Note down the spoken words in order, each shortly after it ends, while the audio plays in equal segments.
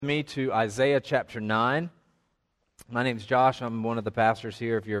Me to Isaiah chapter 9. My name's Josh. I'm one of the pastors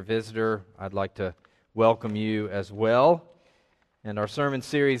here. If you're a visitor, I'd like to welcome you as well. And our sermon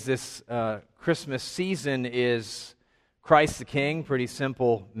series this Christmas season is Christ the King. Pretty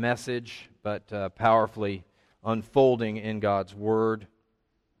simple message, but powerfully unfolding in God's Word.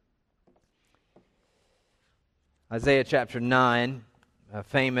 Isaiah chapter 9, a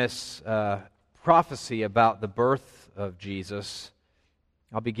famous prophecy about the birth of Jesus.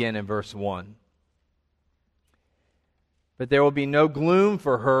 I'll begin in verse 1. But there will be no gloom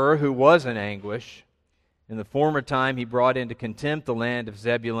for her who was in anguish. In the former time he brought into contempt the land of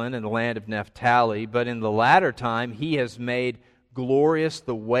Zebulun and the land of Naphtali, but in the latter time he has made glorious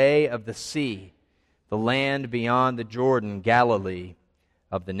the way of the sea, the land beyond the Jordan, Galilee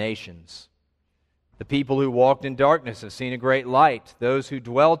of the nations. The people who walked in darkness have seen a great light. Those who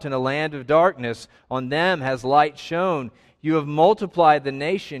dwelt in a land of darkness, on them has light shone. You have multiplied the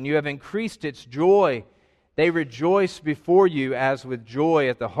nation. You have increased its joy. They rejoice before you as with joy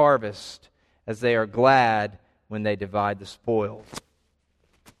at the harvest, as they are glad when they divide the spoils.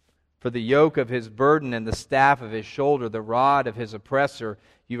 For the yoke of his burden and the staff of his shoulder, the rod of his oppressor,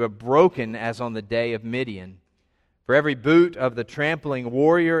 you have broken as on the day of Midian. For every boot of the trampling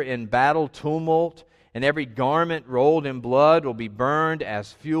warrior in battle tumult, and every garment rolled in blood will be burned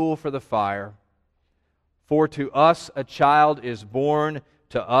as fuel for the fire. For to us a child is born,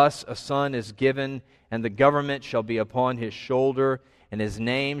 to us a son is given, and the government shall be upon his shoulder, and his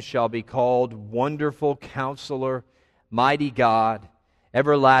name shall be called Wonderful Counselor, Mighty God,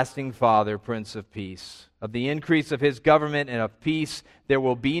 Everlasting Father, Prince of Peace. Of the increase of his government and of peace there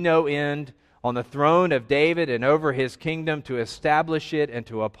will be no end, on the throne of David and over his kingdom, to establish it and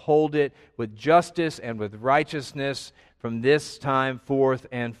to uphold it with justice and with righteousness from this time forth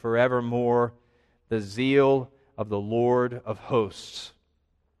and forevermore. The zeal of the Lord of hosts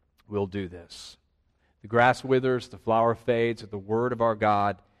will do this. The grass withers, the flower fades, but the word of our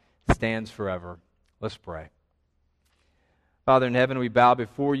God stands forever. Let's pray. Father in heaven, we bow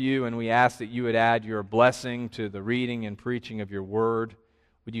before you and we ask that you would add your blessing to the reading and preaching of your word.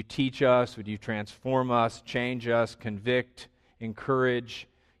 Would you teach us? Would you transform us, change us, convict, encourage?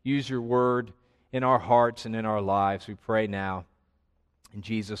 Use your word in our hearts and in our lives. We pray now in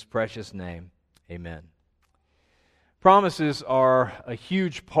Jesus' precious name. Amen. Promises are a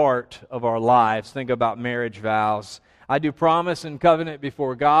huge part of our lives. Think about marriage vows. I do promise and covenant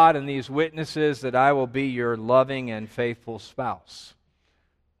before God and these witnesses that I will be your loving and faithful spouse.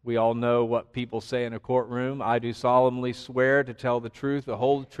 We all know what people say in a courtroom. I do solemnly swear to tell the truth, the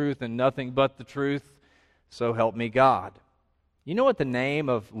whole truth, and nothing but the truth. So help me God. You know what the name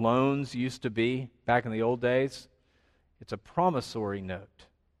of loans used to be back in the old days? It's a promissory note.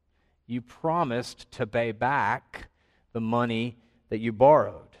 You promised to pay back the money that you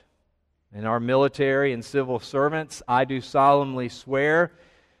borrowed. And our military and civil servants, I do solemnly swear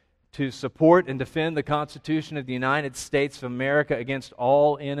to support and defend the Constitution of the United States of America against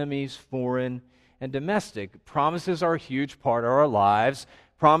all enemies, foreign and domestic. Promises are a huge part of our lives.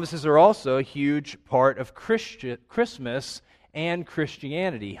 Promises are also a huge part of Christmas and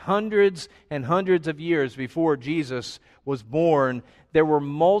Christianity. Hundreds and hundreds of years before Jesus was born, there were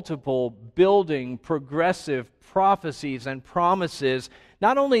multiple building, progressive prophecies and promises,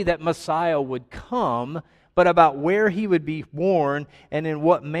 not only that Messiah would come, but about where he would be born and in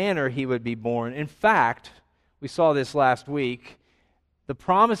what manner he would be born. In fact, we saw this last week, the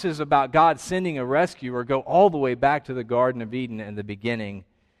promises about God sending a rescuer go all the way back to the Garden of Eden and the beginning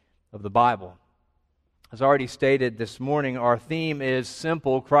of the Bible. As already stated this morning, our theme is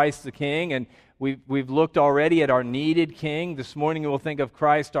simple, Christ the King, and we've looked already at our needed King. This morning we'll think of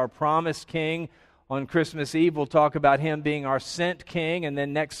Christ, our promised King. On Christmas Eve we'll talk about Him being our sent King, and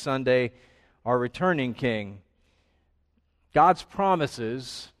then next Sunday, our returning King. God's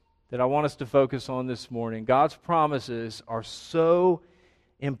promises that I want us to focus on this morning, God's promises are so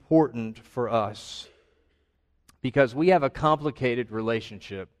important for us because we have a complicated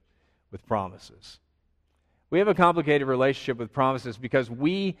relationship with promises. We have a complicated relationship with promises because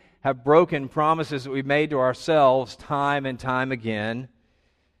we have broken promises that we've made to ourselves time and time again.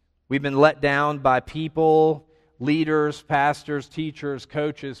 We've been let down by people, leaders, pastors, teachers,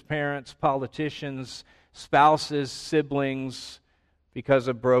 coaches, parents, politicians, spouses, siblings, because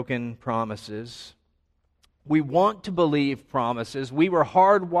of broken promises. We want to believe promises. We were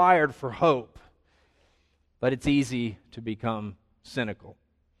hardwired for hope, but it's easy to become cynical.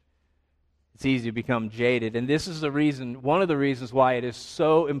 It's easy to become jaded. And this is the reason, one of the reasons why it is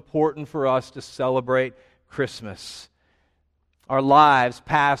so important for us to celebrate Christmas. Our lives,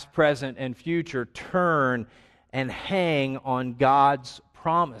 past, present, and future, turn and hang on God's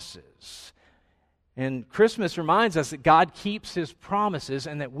promises. And Christmas reminds us that God keeps His promises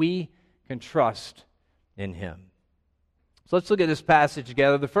and that we can trust in Him. So let's look at this passage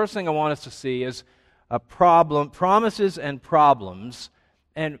together. The first thing I want us to see is promises and problems.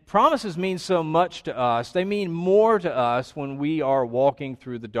 And promises mean so much to us. They mean more to us when we are walking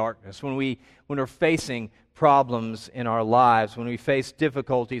through the darkness, when we're facing problems in our lives, when we face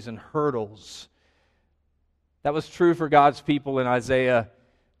difficulties and hurdles. That was true for God's people in Isaiah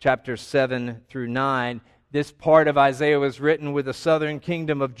chapter 7 through 9. This part of Isaiah was written with the southern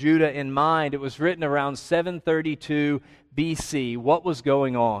kingdom of Judah in mind. It was written around 732 BC. What was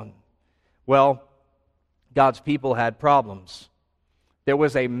going on? Well, God's people had problems. There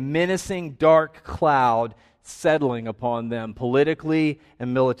was a menacing dark cloud settling upon them politically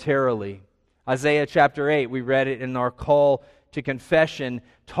and militarily. Isaiah chapter 8, we read it in our call to confession,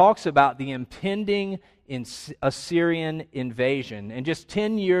 talks about the impending Assyrian invasion. And just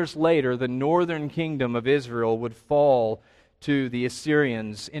 10 years later, the northern kingdom of Israel would fall to the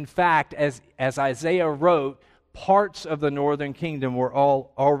Assyrians. In fact, as Isaiah wrote, parts of the northern kingdom were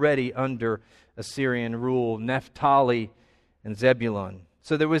all already under Assyrian rule, Naphtali and Zebulun.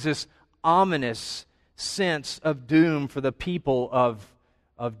 So there was this ominous sense of doom for the people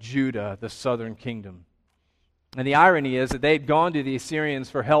of Judah, the southern kingdom. And the irony is that they'd gone to the Assyrians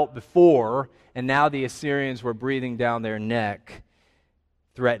for help before, and now the Assyrians were breathing down their neck,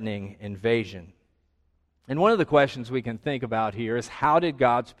 threatening invasion. And one of the questions we can think about here is, how did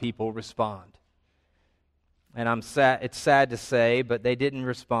God's people respond? And it's sad to say, but they didn't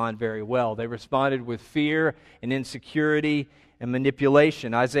respond very well. They responded with fear and insecurity and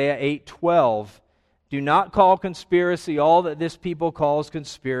manipulation. Isaiah 8:12, do not call conspiracy all that this people calls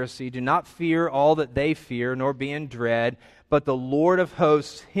conspiracy. Do not fear all that they fear, nor be in dread. But the Lord of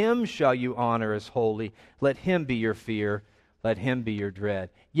hosts, Him shall you honor as holy. Let Him be your fear. Let Him be your dread.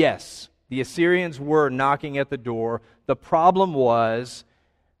 Yes, the Assyrians were knocking at the door. The problem was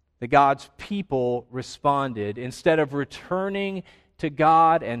that God's people responded. Instead of returning to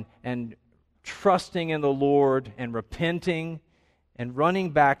God and trusting in the Lord and repenting and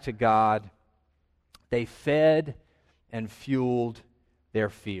running back to God, they fed and fueled their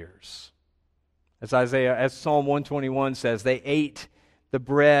fears. As Psalm 121 says, they ate the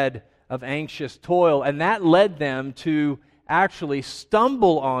bread of anxious toil, and that led them to actually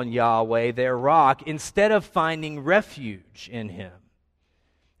stumble on Yahweh, their rock, instead of finding refuge in Him.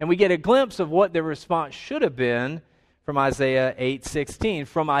 And we get a glimpse of what their response should have been from Isaiah 8:16,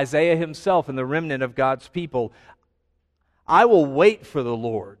 from Isaiah himself and the remnant of God's people. I will wait for the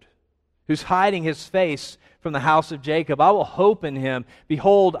Lord, who's hiding His face from the house of Jacob. I will hope in Him.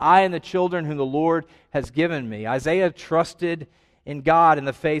 Behold, I and the children whom the Lord has given me. Isaiah trusted in God in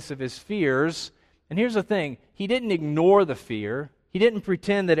the face of his fears. And here's the thing, he didn't ignore the fear. He didn't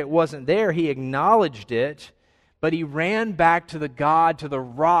pretend that it wasn't there. He acknowledged it, but he ran back to the God, to the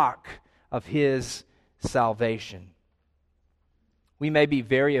rock of his salvation. We may be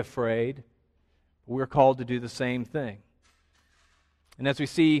very afraid, but we're called to do the same thing. And as we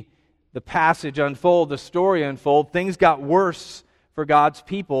see the passage unfold, the story unfold, things got worse for God's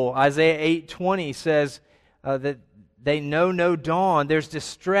people. Isaiah 8:20 says that they know no dawn. There's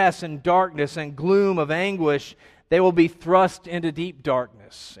distress and darkness and gloom of anguish. They will be thrust into deep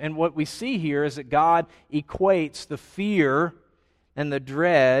darkness. And what we see here is that God equates the fear and the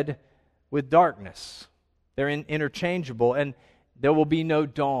dread with darkness. They're interchangeable, and there will be no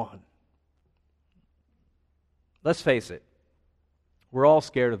dawn. Let's face it, we're all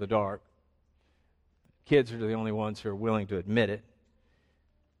scared of the dark. Kids are the only ones who are willing to admit it.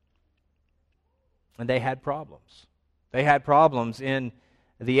 And they had problems. They had problems in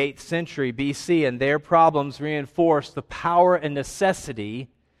the 8th century BC, and their problems reinforced the power and necessity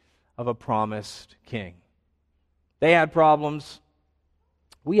of a promised king. They had problems.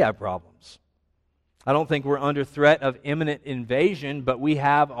 We have problems. I don't think we're under threat of imminent invasion, but we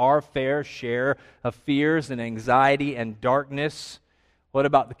have our fair share of fears and anxiety and darkness. What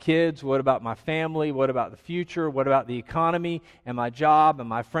about the kids? What about my family? What about the future? What about the economy and my job and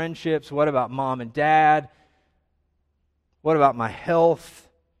my friendships? What about mom and dad? What about my health?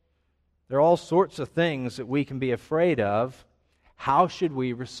 There are all sorts of things that we can be afraid of. How should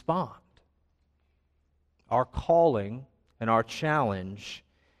we respond? Our calling and our challenge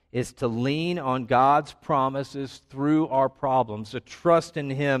is to lean on God's promises through our problems, to trust in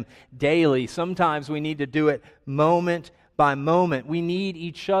Him daily. Sometimes we need to do it moment by moment. We need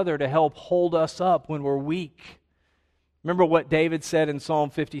each other to help hold us up when we're weak. Remember what David said in Psalm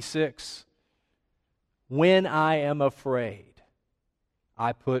 56? When I am afraid,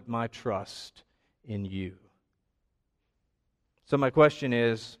 I put my trust in you. So my question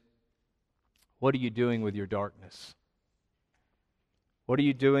is, what are you doing with your darkness? What are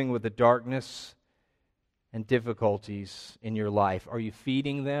you doing with the darkness and difficulties in your life? Are you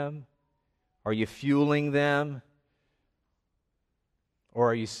feeding them? Are you fueling them?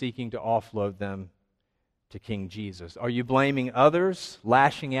 Or are you seeking to offload them to King Jesus? Are you blaming others,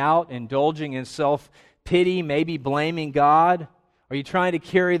 lashing out, indulging in self-pity, maybe blaming God? Are you trying to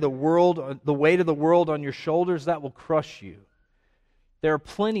carry the weight of the world on your shoulders? That will crush you. There are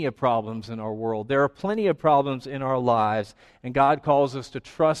plenty of problems in our world. There are plenty of problems in our lives, and God calls us to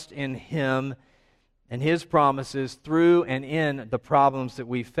trust in Him and His promises through and in the problems that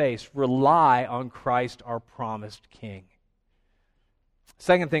we face. Rely on Christ, our promised King.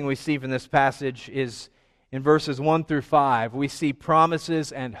 Second thing we see from this passage is in verses 1 through 5, we see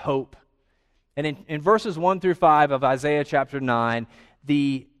promises and hope. And in verses 1 through 5 of Isaiah chapter 9,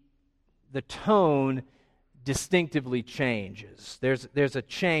 the tone distinctively changes. There's a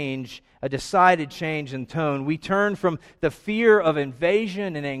change, a decided change in tone. We turn from the fear of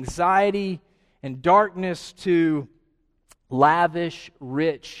invasion and anxiety and darkness to lavish,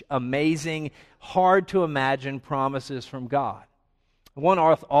 rich, amazing, hard to imagine promises from God. One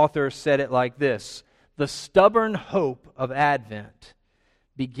author said it like this: the stubborn hope of Advent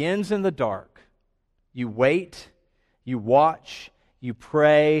begins in the dark. You wait, you watch, you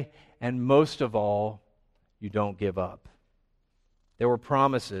pray, and most of all, you don't give up. There were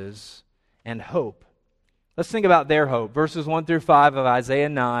promises and hope. Let's think about their hope. Verses 1 through 5 of Isaiah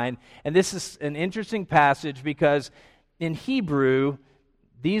 9. And this is an interesting passage because in Hebrew,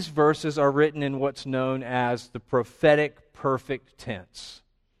 these verses are written in what's known as the prophetic perfect tense.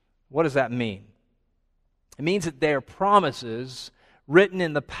 What does that mean? It means that they are promises written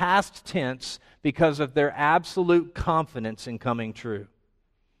in the past tense because of their absolute confidence in coming true.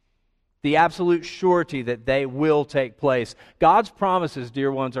 The absolute surety that they will take place. God's promises,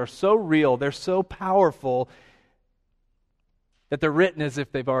 dear ones, are so real, they're so powerful, that they're written as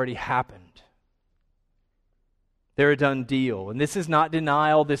if they've already happened. They're a done deal. And this is not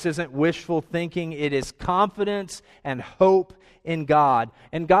denial, this isn't wishful thinking, it is confidence and hope in God.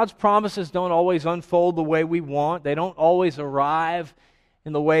 And God's promises don't always unfold the way we want, they don't always arrive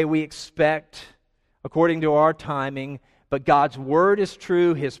in the way we expect, according to our timing. But God's word is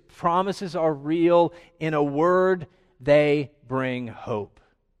true. His promises are real. In a word, they bring hope.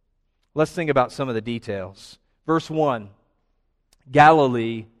 Let's think about some of the details. Verse 1,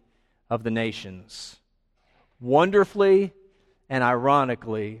 Galilee of the nations. Wonderfully and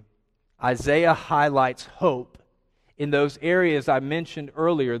ironically, Isaiah highlights hope in those areas I mentioned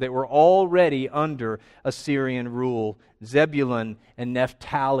earlier that were already under Assyrian rule. Zebulun and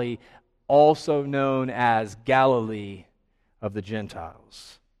Naphtali, also known as Galilee of the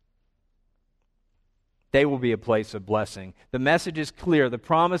Gentiles. They will be a place of blessing. The message is clear. The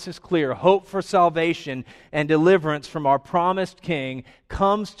promise is clear. Hope for salvation and deliverance from our promised King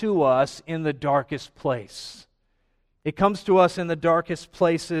comes to us in the darkest place. It comes to us in the darkest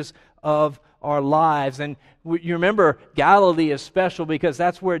places of our lives. And you remember, Galilee is special because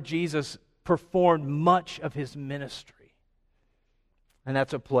that's where Jesus performed much of His ministry. And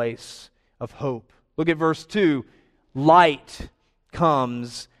that's a place of hope. Look at verse 2. Light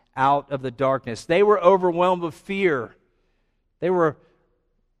comes out of the darkness. They were overwhelmed with fear. They were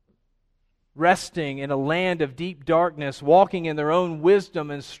resting in a land of deep darkness, walking in their own wisdom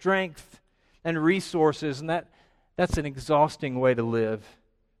and strength and resources. And that's an exhausting way to live.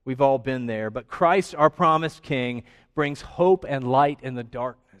 We've all been there. But Christ, our promised King, brings hope and light in the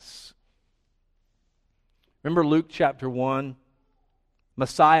darkness. Remember Luke chapter 1?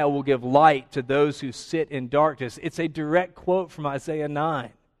 Messiah will give light to those who sit in darkness. It's a direct quote from Isaiah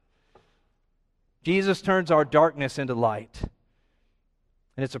 9. Jesus turns our darkness into light.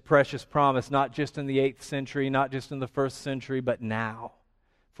 And it's a precious promise, not just in the 8th century, not just in the 1st century, but now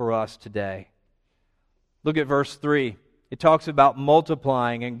for us today. Look at verse 3. It talks about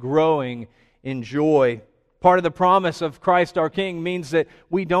multiplying and growing in joy. Part of the promise of Christ our King means that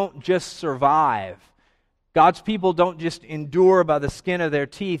we don't just survive. God's people don't just endure by the skin of their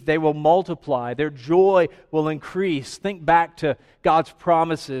teeth. They will multiply. Their joy will increase. Think back to God's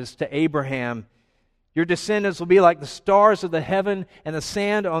promises to Abraham. Your descendants will be like the stars of the heaven and the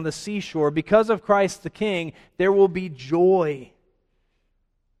sand on the seashore. Because of Christ the King, there will be joy.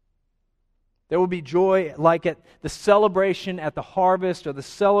 There will be joy like at the celebration at the harvest or the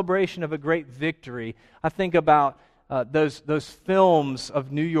celebration of a great victory. I think about those films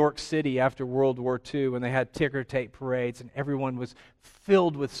of New York City after World War II when they had ticker tape parades and everyone was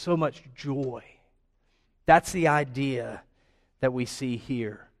filled with so much joy. That's the idea that we see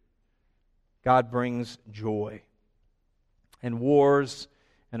here. God brings joy. and wars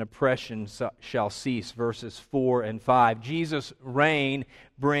and oppression shall cease. Verses 4 and 5. Jesus' reign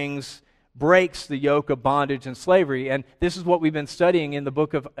breaks the yoke of bondage and slavery. And this is what we've been studying in the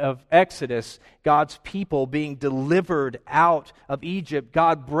book of Exodus. God's people being delivered out of Egypt.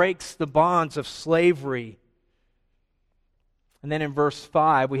 God breaks the bonds of slavery. And then in verse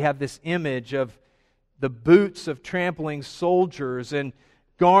 5, we have this image of the boots of trampling soldiers and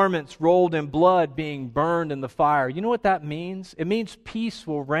garments rolled in blood being burned in the fire. You know what that means? It means peace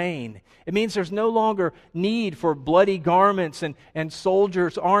will reign. It means there's no longer need for bloody garments and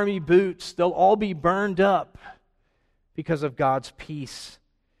soldiers' army boots. They'll all be burned up because of God's peace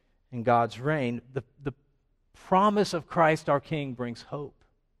and God's reign. The promise of Christ our King brings hope.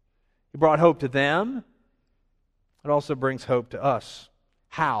 He brought hope to them. It also brings hope to us.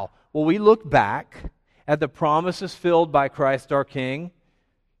 How? Well, we look back at the promises filled by Christ our King,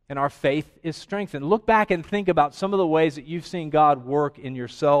 and our faith is strengthened. Look back and think about some of the ways that you've seen God work in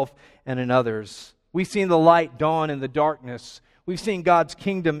yourself and in others. We've seen the light dawn in the darkness. We've seen God's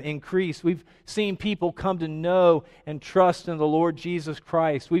kingdom increase. We've seen people come to know and trust in the Lord Jesus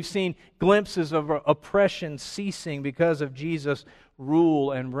Christ. We've seen glimpses of oppression ceasing because of Jesus'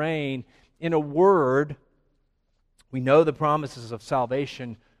 rule and reign. In a word, we know the promises of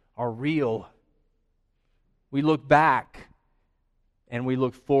salvation are real. We look back and we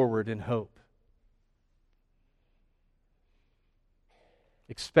look forward in hope,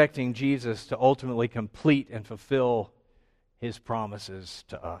 expecting Jesus to ultimately complete and fulfill His promises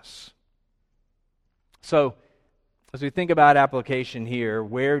to us. So, as we think about application here,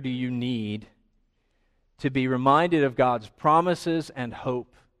 where do you need to be reminded of God's promises and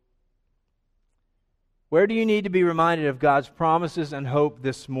hope? Where do you need to be reminded of God's promises and hope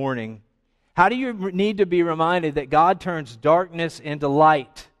this morning? How do you need to be reminded that God turns darkness into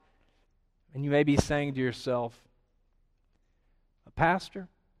light? And you may be saying to yourself, Pastor,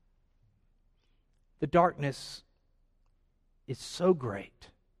 the darkness is so great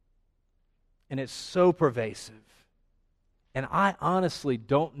and it's so pervasive. And I honestly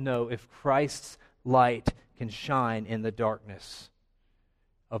don't know if Christ's light can shine in the darkness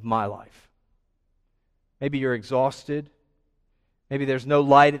of my life. Maybe you're exhausted. Maybe there's no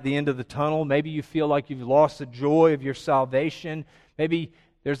light at the end of the tunnel. Maybe you feel like you've lost the joy of your salvation. Maybe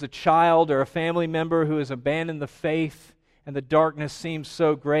there's a child or a family member who has abandoned the faith and the darkness seems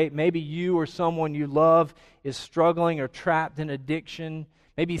so great. Maybe you or someone you love is struggling or trapped in addiction.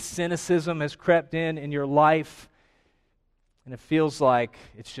 Maybe cynicism has crept in your life and it feels like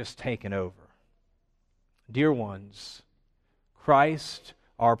it's just taken over. Dear ones, Christ,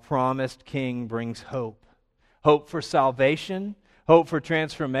 our promised King, brings hope. Hope for salvation, hope for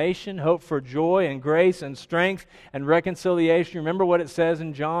transformation, hope for joy and grace and strength and reconciliation. Remember what it says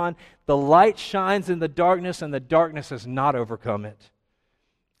in John? The light shines in the darkness and the darkness has not overcome it.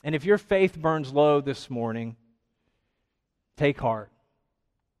 And if your faith burns low this morning, take heart.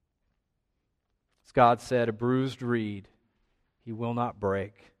 As God said, a bruised reed He will not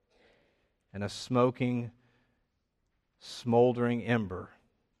break, and a smoking, smoldering ember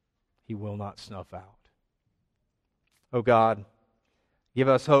He will not snuff out. Oh God, give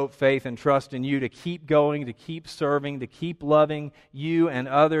us hope, faith, and trust in You to keep going, to keep serving, to keep loving You and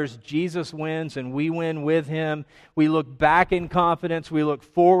others. Jesus wins and we win with Him. We look back in confidence. We look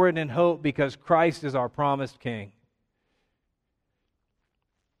forward in hope because Christ is our promised King.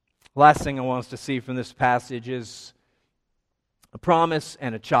 Last thing I want us to see from this passage is a promise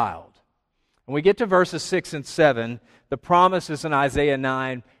and a child. When we get to verses 6 and 7, the promises in Isaiah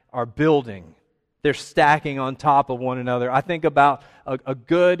 9 are building. They're stacking on top of one another. I think about a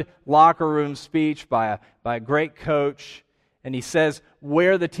good locker room speech by a great coach, and he says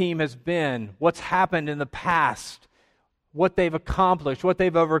where the team has been, what's happened in the past, what they've accomplished, what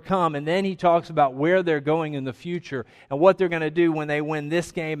they've overcome, and then he talks about where they're going in the future and what they're going to do when they win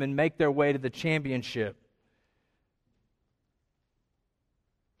this game and make their way to the championship.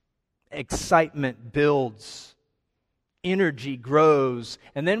 Excitement builds. Energy grows.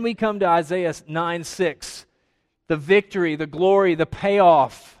 And then we come to Isaiah 9:6. The victory, the glory, the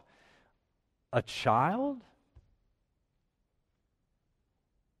payoff. A child?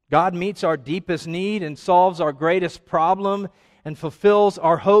 God meets our deepest need and solves our greatest problem and fulfills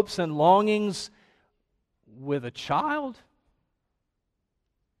our hopes and longings with a child?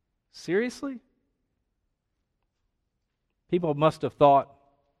 Seriously? People must have thought,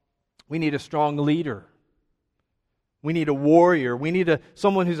 we need a strong leader. We need a warrior. We need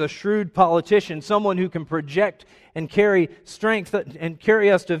someone who's a shrewd politician, someone who can project and carry strength and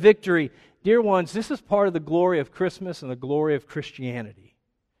carry us to victory. Dear ones, this is part of the glory of Christmas and the glory of Christianity.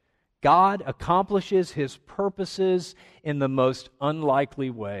 God accomplishes His purposes in the most unlikely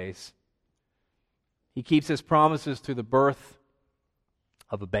ways. He keeps His promises through the birth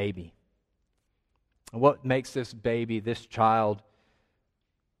of a baby. And what makes this baby, this child,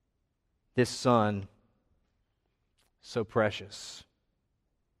 this son, so precious?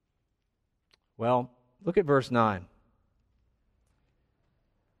 Well, look at verse 9.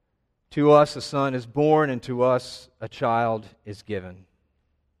 To us a son is born, and to us a child is given.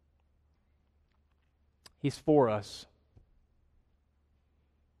 He's for us.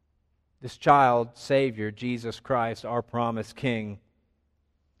 This child, Savior, Jesus Christ, our promised King,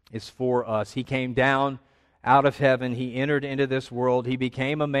 is for us. He came down out of heaven. He entered into this world. He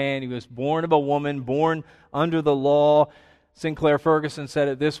became a man. He was born of a woman, born under the law. Sinclair Ferguson said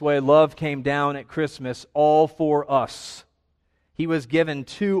it this way: love came down at Christmas, all for us. He was given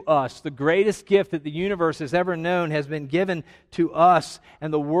to us. The greatest gift that the universe has ever known has been given to us,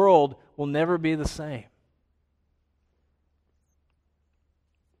 and the world will never be the same.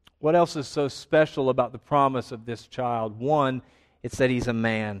 What else is so special about the promise of this child? One, it's that He's a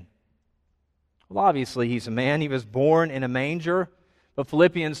man. Well, obviously He's a man. He was born in a manger, but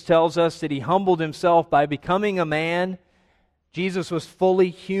Philippians tells us that He humbled Himself by becoming a man. Jesus was fully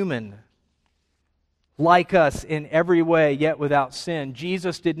human, like us in every way, yet without sin.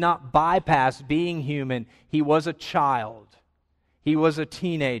 Jesus did not bypass being human. He was a child. He was a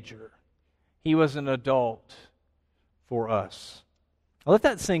teenager. He was an adult for us. Now, let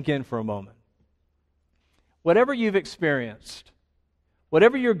that sink in for a moment. Whatever you've experienced,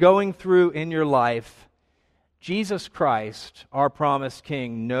 whatever you're going through in your life, Jesus Christ, our promised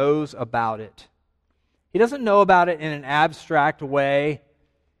King, knows about it. He doesn't know about it in an abstract way.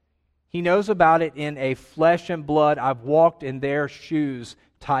 He knows about it in a flesh and blood, I've walked in their shoes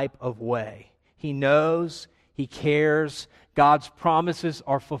type of way. He knows, He cares. God's promises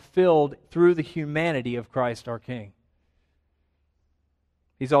are fulfilled through the humanity of Christ our King.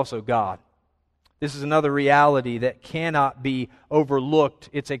 He's also God. This is another reality that cannot be overlooked.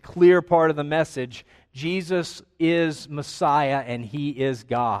 It's a clear part of the message. Jesus is Messiah and He is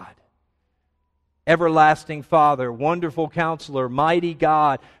God. Everlasting Father, Wonderful Counselor, Mighty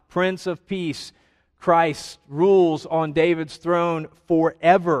God, Prince of Peace. Christ rules on David's throne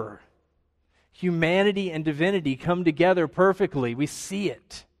forever. Humanity and divinity come together perfectly. We see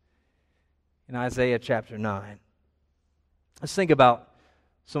it in Isaiah chapter 9. Let's think about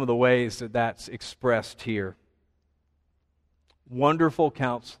some of the ways that that's expressed here. Wonderful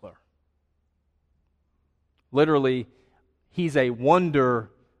Counselor. Literally, He's a wonder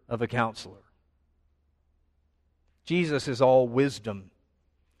of a counselor. Jesus is all wisdom.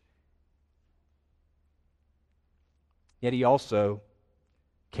 Yet He also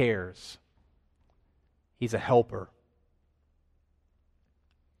cares. He's a helper.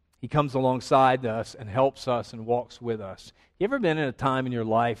 He comes alongside us and helps us and walks with us. You ever been in a time in your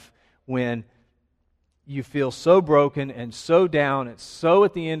life when you feel so broken and so down and so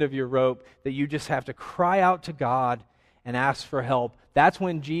at the end of your rope that you just have to cry out to God and ask for help? That's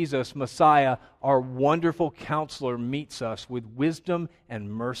when Jesus, Messiah, our Wonderful Counselor, meets us with wisdom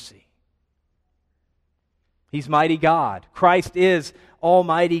and mercy. He's mighty God. Christ is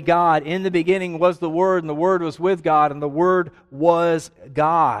Almighty God. In the beginning was the Word, and the Word was with God, and the Word was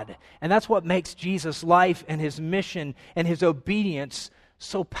God. And that's what makes Jesus' life and His mission and His obedience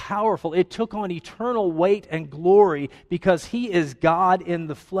so powerful. It took on eternal weight and glory because He is God in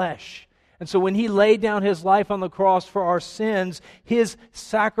the flesh. And so when He laid down His life on the cross for our sins, His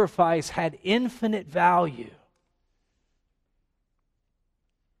sacrifice had infinite value.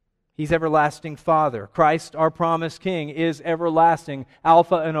 He's everlasting Father. Christ, our promised King, is everlasting,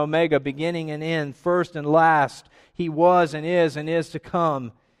 Alpha and Omega, beginning and end, first and last. He was and is to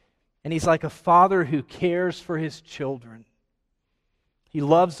come. And He's like a father who cares for His children. He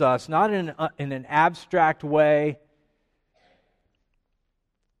loves us, not in an abstract way.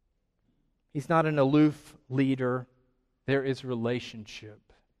 He's not an aloof leader. There is relationship.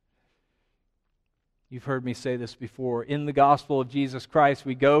 You've heard me say this before. In the gospel of Jesus Christ,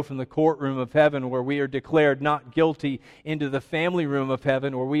 we go from the courtroom of heaven where we are declared not guilty into the family room of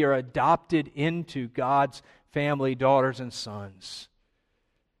heaven where we are adopted into God's family, daughters and sons.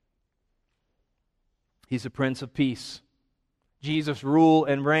 He's a Prince of Peace. Jesus' rule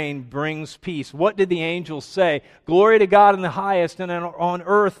and reign brings peace. What did the angels say? Glory to God in the highest, and on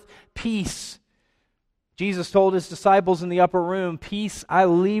earth peace. Jesus told His disciples in the upper room, peace I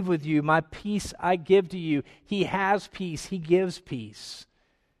leave with you, my peace I give to you. He has peace, He gives peace.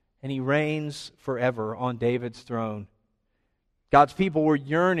 And He reigns forever on David's throne. God's people were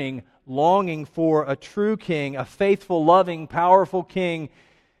yearning, longing for a true king, a faithful, loving, powerful king.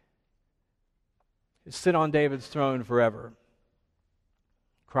 sit on David's throne forever.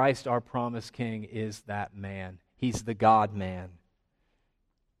 Christ, our promised King, is that man. He's the God-man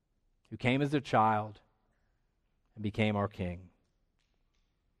who came as a child and became our King.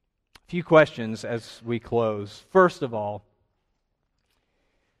 A few questions as we close. First of all,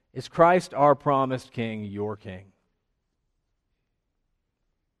 is Christ, our promised King, your King?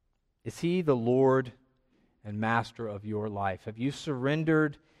 Is He the Lord and Master of your life? Have you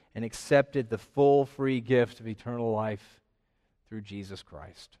surrendered and accepted the full free gift of eternal life through Jesus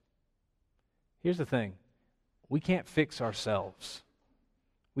Christ? Here's the thing. We can't fix ourselves.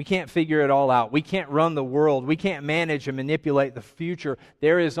 We can't figure it all out. We can't run the world. We can't manage and manipulate the future.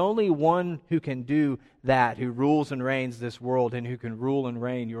 There is only one who can do that, who rules and reigns this world and who can rule and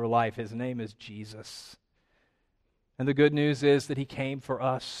reign your life. His name is Jesus. And the good news is that He came for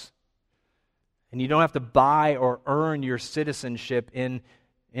us. And you don't have to buy or earn your citizenship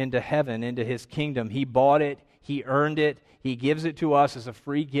into heaven, into His kingdom. He bought it. He earned it. He gives it to us as a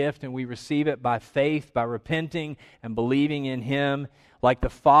free gift, and we receive it by faith, by repenting and believing in Him. Like the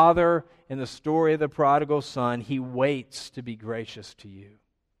Father in the story of the prodigal son, He waits to be gracious to you.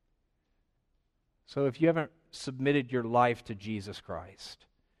 So if you haven't submitted your life to Jesus Christ,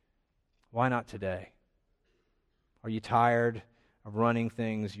 why not today? Are you tired of running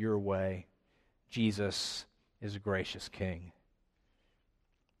things your way? Jesus is a gracious King.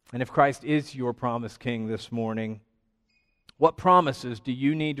 And if Christ is your promised King this morning, what promises do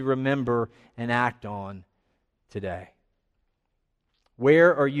you need to remember and act on today?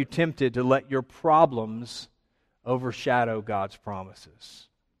 Where are you tempted to let your problems overshadow God's promises?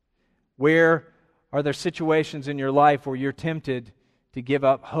 Where are there situations in your life where you're tempted to give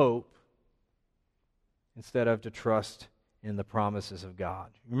up hope instead of to trust in the promises of God?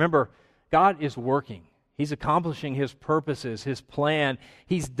 Remember, God is working. He's accomplishing His purposes, His plan.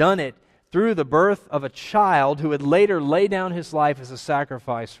 He's done it through the birth of a child who would later lay down His life as a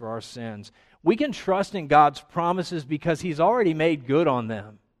sacrifice for our sins. We can trust in God's promises because He's already made good on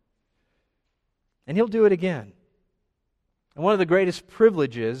them. And He'll do it again. And one of the greatest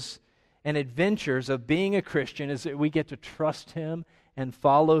privileges and adventures of being a Christian is that we get to trust Him and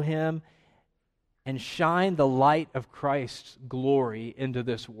follow Him and shine the light of Christ's glory into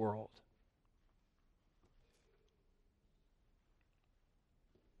this world.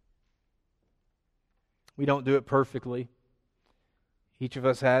 We don't do it perfectly. Each of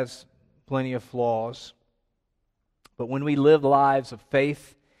us has plenty of flaws. But when we live lives of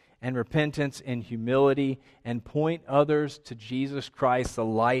faith and repentance and humility and point others to Jesus Christ, the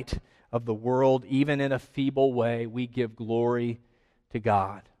light of the world, even in a feeble way, we give glory to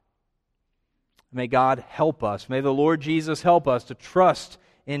God. May God help us. May the Lord Jesus help us to trust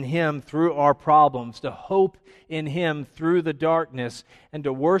in Him through our problems, to hope in Him through the darkness, and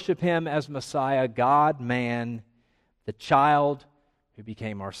to worship Him as Messiah, God, man, the child who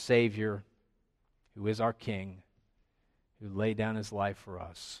became our Savior, who is our King, who laid down His life for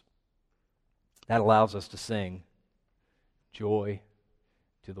us. That allows us to sing joy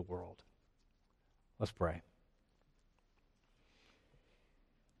to the world. Let's pray.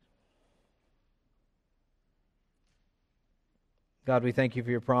 God, we thank You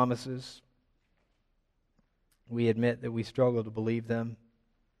for Your promises. We admit that we struggle to believe them.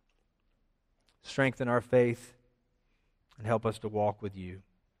 Strengthen our faith and help us to walk with You.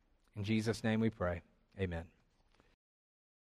 In Jesus' name we pray. Amen.